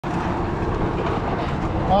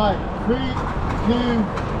Alright, 3, 2,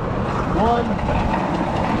 1.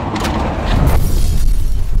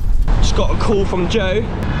 Just got a call from Joe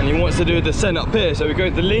and he wants to do a descent up here, so we're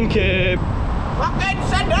going to Lincoln. Fucking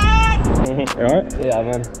send it! Alright? Yeah,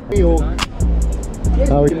 man.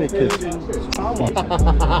 How are you kids?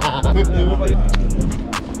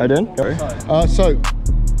 How you doing? So,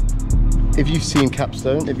 if you've seen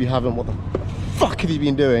Capstone, if you haven't, what the fuck have you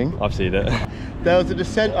been doing? I've seen it. There was a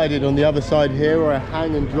descent I did on the other side here where I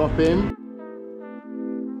hang and drop in.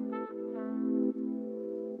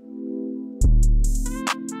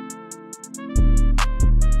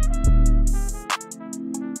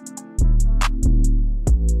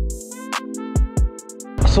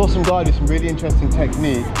 I saw some guy do some really interesting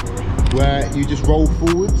technique where you just roll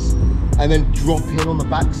forwards and then drop in on the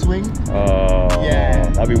backswing. Oh, yeah,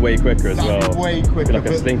 that'd be way quicker as well. That'd be way quicker. Like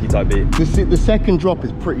a slinky type beat. The second drop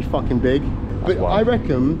is pretty fucking big, but I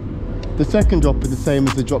reckon the second drop is the same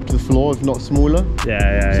as the drop to the floor, if not smoother.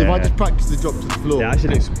 Yeah. So if I just practice the drop to the floor, it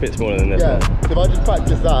actually looks a bit smaller than this one. If I just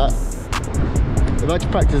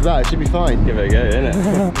practice that, it should be fine. Give it a go, innit?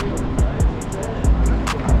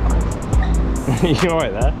 You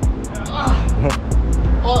alright there?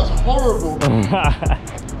 Oh, that's horrible.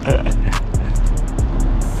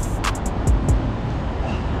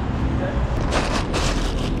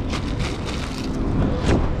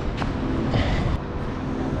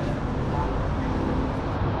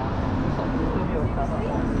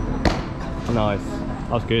 Nice.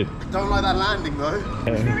 That was good. Don't like that landing though.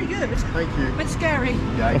 It's very good. Thank you. A bit scary.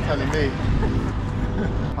 Yeah, you're telling me.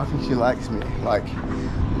 I think she likes me. Like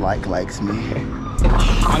likes me.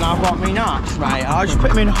 And I've got me nuts, mate. I just put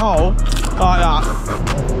them in a hole like that.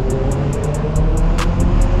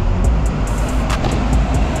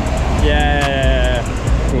 Yeah.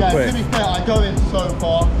 Yeah, Quick. to be fair, I go in so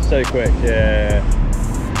far. So quick, yeah.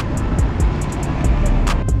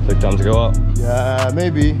 So time to go up. Yeah,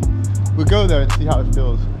 maybe. We'll go there and see how it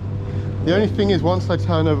feels. The only thing is, once I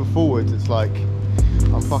turn over forwards, it's like,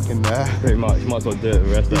 I'm fucking there. Pretty much, you might as well do it the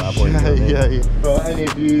rest of that point. Yeah. For any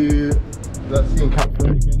of you that's seen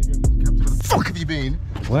Capstone, where the fuck have you been?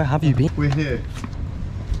 Where have you been? We're here.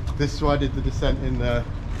 This is why I did the descent in the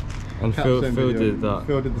And Phil did that.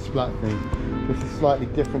 Phil did the splat thing. This is slightly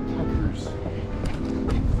different tackles.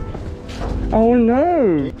 Oh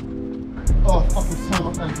no! Oh, fucking so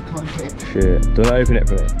much anti-contact. Shit. Do you want to open it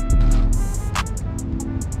for me?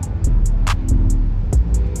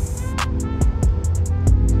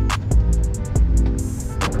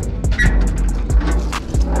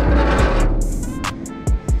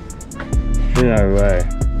 No way.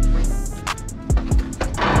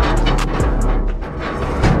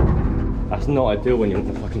 That's not ideal when you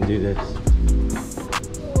want to fucking do this.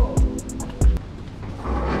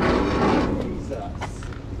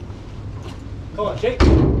 Come on, Jake.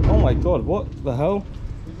 Oh my god, what the hell?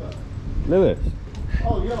 Lewis.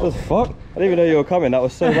 Oh, yeah. What the fuck? I didn't even know you were coming, that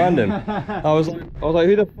was so random. I was like,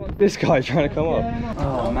 who the fuck is this guy trying to come up?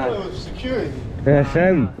 Oh man. It was security. Yeah,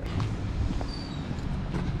 same.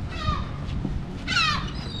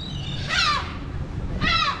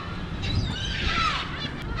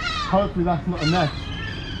 Hopefully that's not a nest.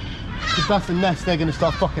 If that's a nest, they're gonna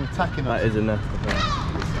start fucking attacking us. That is a nest, I think.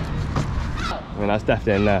 I mean, that's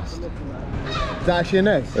definitely a nest. Is that actually a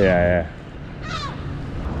nest? Yeah.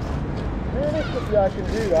 Realistically, I can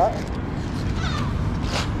do that.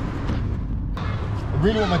 I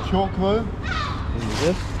really want my chalk though. Is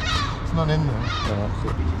this? It's not in there. No, that's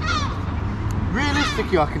it.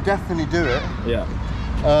 Realistically, I can definitely do it. Yeah.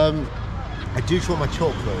 I do just want my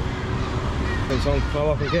chalk though. Can someone climb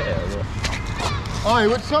up and get it or what? Alright,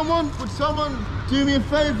 would someone do me a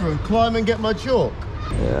favour and climb and get my chalk?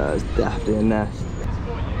 Yeah, it's definitely a nest.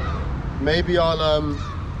 Maybe I'll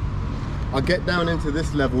get down into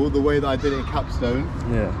this level the way that I did it in Capstone.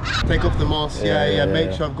 Yeah. Take off the mask, yeah,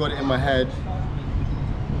 make sure I've got it in my head.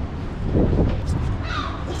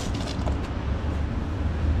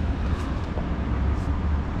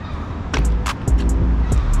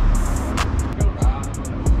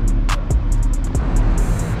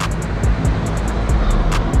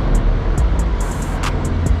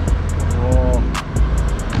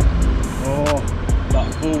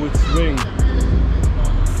 Forward swing.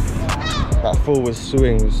 That forward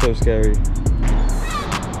swing was so scary.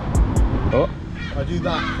 Oh. I do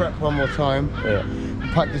that prep one more time. Yeah.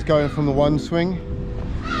 Practice going from the one swing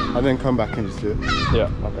and then come back and just do it.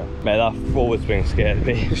 Yeah, okay. Mate, that forward swing scared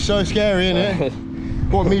me. It's so scary, isn't it?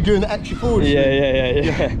 What, me doing the extra forward swing?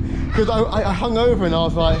 Yeah. Because I hung over and I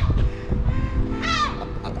was like,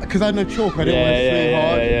 because I had no chalk, I didn't want to swing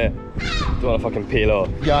hard. Yeah. Don't want to fucking peel off.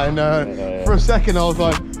 Yeah, I know. Yeah. For a second I was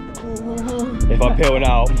like, if I peel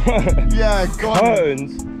now. Yeah, go on.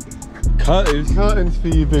 Curtains. Curtains. Curtains for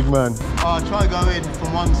you, big man. Oh, try go in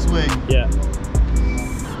from one swing. Yeah.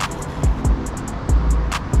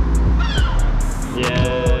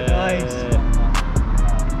 Yeah. Nice.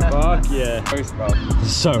 Fuck yeah. This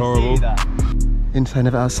is so horrible. Inside,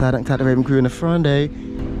 never outside. Act out the Raven crew in the front, eh?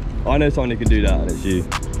 I know someone who can do that, and it's you.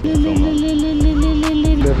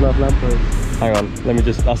 Live, love, lamppost. Hang on, let me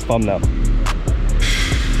just, that's thumbnail.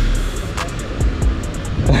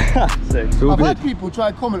 Sick. I've had people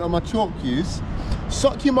try to comment on my chalk use.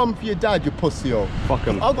 Suck your mum for your dad, you pussy hole. Fuck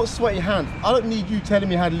them. I've got sweaty hands. I don't need you telling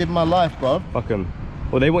me how to live my life, bruv. Fuck them.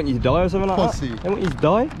 Well, they want you to die or something like Pussy. that? They want you to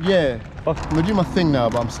die? Yeah. Fuck. I'm gonna do my thing now,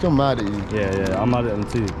 but I'm still mad at you. Yeah, I'm mad at them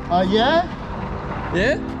too. Yeah?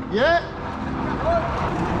 Yeah? Yeah?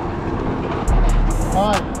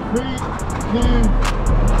 Alright, 3,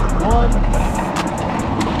 2, 1.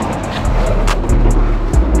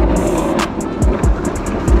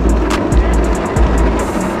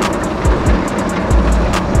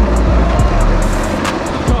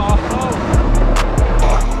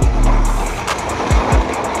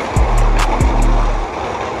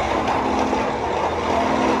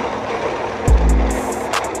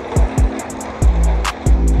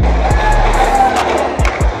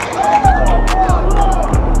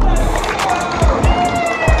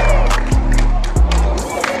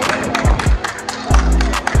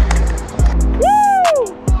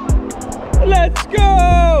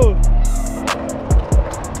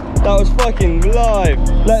 Fucking live.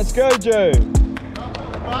 Let's go, Joe.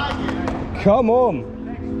 Come on.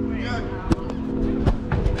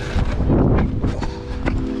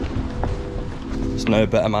 There's no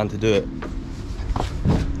better man to do it.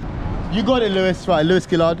 You got it, Lewis. Right, Lewis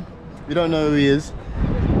Gillard. You don't know who he is.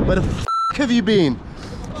 Where the f have you been?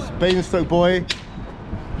 Basingstoke boy.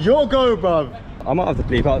 Your go, bruv. I might have to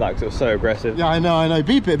bleep out that because it was so aggressive. Yeah, I know.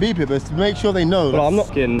 Beep it, but to make sure they know. But I'm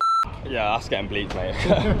not getting. Yeah, that's getting bleeped, mate.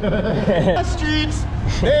 Streets,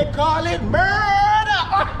 they call it murder.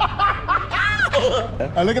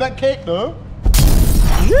 And look at that cake, though.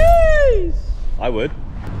 Jeez. I would.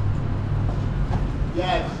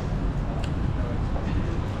 Yes.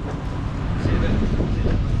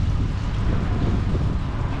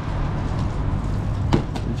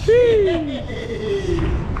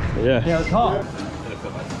 Yeah. Yeah, it's hot.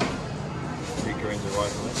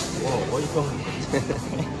 Whoa, what are you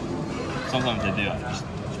talking? Sometimes they do that, just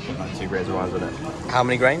put like 2 grains of rice with it. How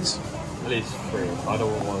many grains? At least 3. I don't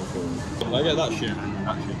want 1 4. I get that shit,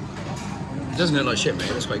 actually. It doesn't look like shit, mate.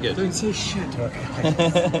 That's quite good. Don't say shit.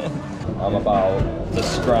 I'm about to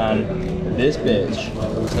scran this bitch.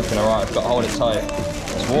 It's looking alright, I've got to hold it tight.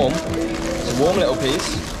 It's warm. It's a warm little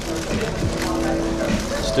piece.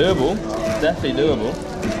 It's doable. Definitely doable.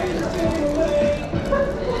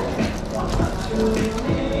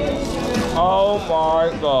 Oh my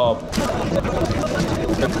god.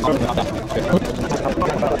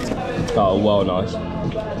 Oh, well, nice.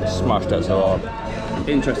 Smashed that so hard.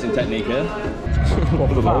 Interesting technique here. What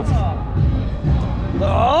for the balls?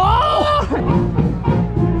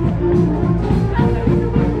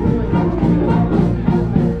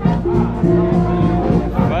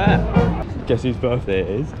 Guess whose birthday it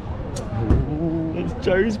is? It's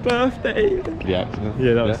Joe's birthday. Yeah,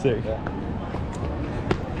 yeah, that was sick. Yeah.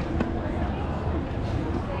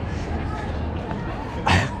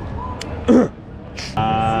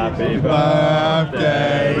 Happy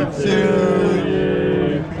birthday to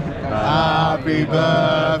you. Happy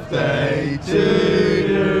birthday to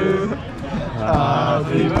you.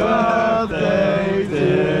 Happy birthday,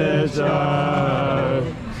 dear Joe.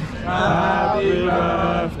 Happy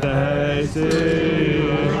birthday to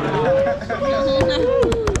you.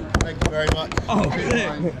 Thank you very much. Oh,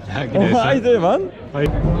 sick. How you doing, man?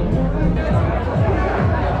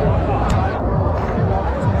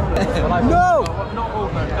 No! Not all,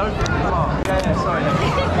 but don't be yeah, sorry.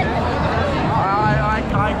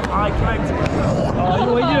 I claim to myself.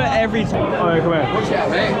 Oh, you do it every time. Oh, come here. Watch out,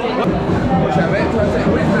 mate. Watch out, mate. Try to take a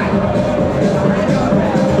win, mate.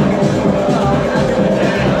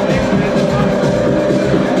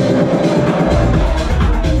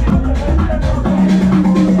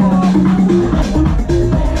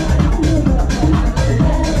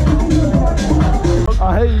 I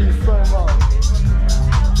hate you so much.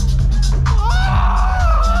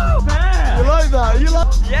 You like that? You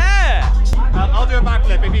like? Yeah! I'll do a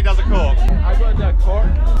backflip if he does a cork. I got that cork.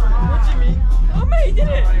 What do you mean? Oh, mate, he did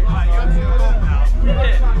it! Right, you have to do a cork now. Did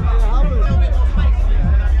it?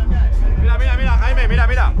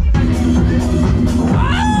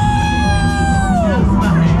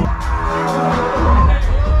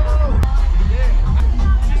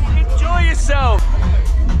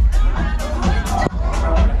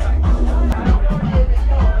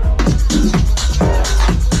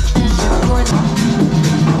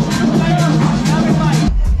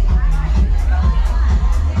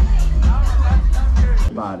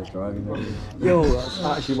 bad at driving. Yo, that's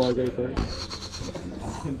actually my go-to.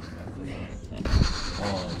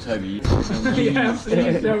 Oh, Toby. Just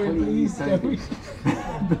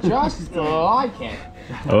like it.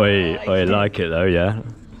 Oi, I like it though, yeah.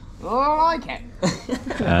 I like it.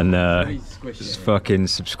 And just fucking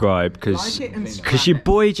subscribe because your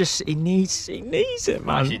boy just he needs it,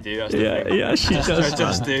 man. Actually do, that's yeah, she does.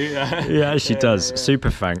 Just do, yeah. Yeah, she does.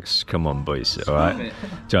 Super thanks. Come on, boys. All right.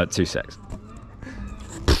 Do you want 2 secs?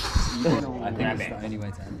 I think it's the only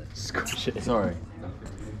way to end it. Sorry.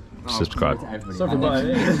 Subscribe.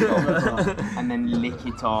 And then lick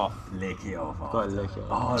it off. Lick it off. Gotta lick it.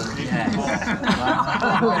 Oh, yes.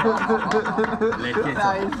 Lick it off.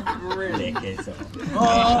 That is brilliant. Lick it off.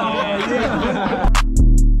 Oh, yeah.